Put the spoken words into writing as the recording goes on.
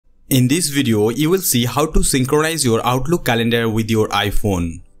In this video, you will see how to synchronize your Outlook calendar with your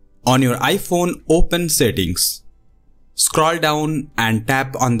iPhone. On your iPhone, open Settings. Scroll down and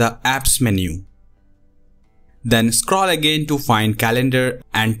tap on the Apps menu. Then scroll again to find Calendar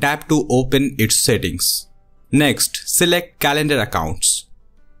and tap to open its settings. Next, select Calendar Accounts.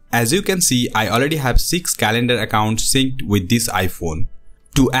 As you can see, I already have 6 calendar accounts synced with this iPhone.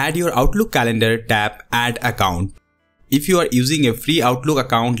 To add your Outlook calendar, tap Add Account. If you are using a free Outlook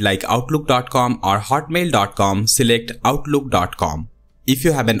account like Outlook.com or Hotmail.com, select Outlook.com. If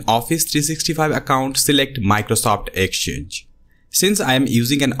you have an Office 365 account, select Microsoft Exchange. Since I am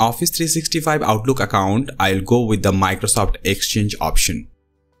using an Office 365 Outlook account, I'll go with the Microsoft Exchange option.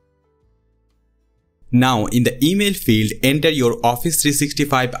 Now, in the email field, enter your Office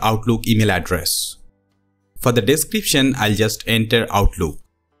 365 Outlook email address. For the description, I'll just enter Outlook.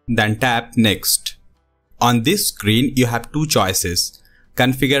 Then tap Next. On this screen, you have two choices,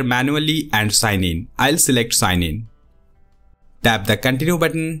 Configure manually and Sign in. I'll select Sign in. Tap the Continue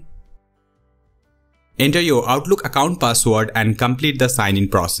button. Enter your Outlook account password and complete the sign-in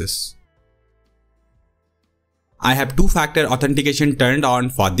process. I have two-factor authentication turned on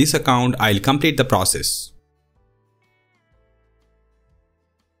for this account. I'll complete the process.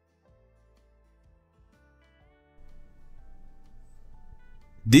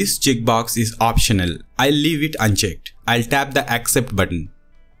 This checkbox is optional. I'll leave it unchecked. I'll tap the Accept button.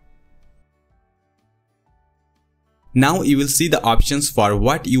 Now you will see the options for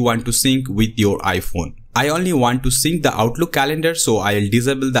what you want to sync with your iPhone. I only want to sync the Outlook calendar, so I'll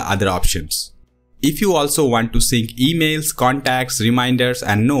disable the other options. If you also want to sync emails, contacts, reminders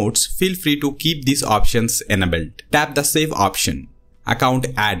and notes, feel free to keep these options enabled. Tap the Save option. Account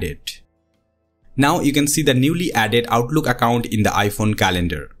added. Now you can see the newly added Outlook account in the iPhone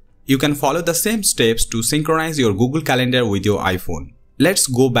calendar. You can follow the same steps to synchronize your Google Calendar with your iPhone. Let's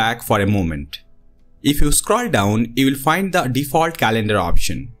go back for a moment. If you scroll down, you will find the default calendar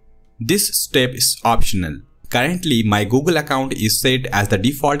option. This step is optional. Currently, my Google account is set as the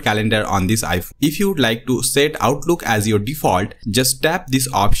default calendar on this iPhone. If you would like to set Outlook as your default, just tap this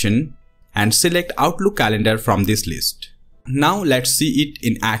option and select Outlook calendar from this list. Now let's see it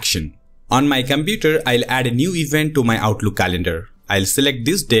in action. On my computer, I'll add a new event to my Outlook calendar. I'll select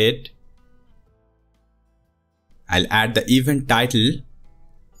this date. I'll add the event title.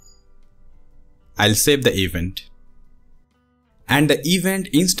 I'll save the event. And the event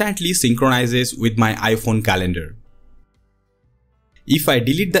instantly synchronizes with my iPhone calendar. If I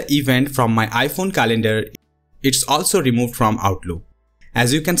delete the event from my iPhone calendar, it's also removed from Outlook.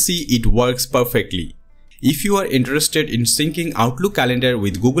 As you can see, it works perfectly. If you are interested in syncing Outlook calendar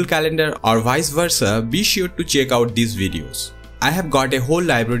with Google Calendar or vice versa, be sure to check out these videos. I have got a whole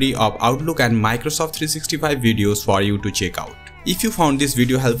library of Outlook and Microsoft 365 videos for you to check out. If you found this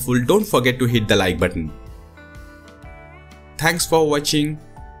video helpful, don't forget to hit the like button. Thanks for watching.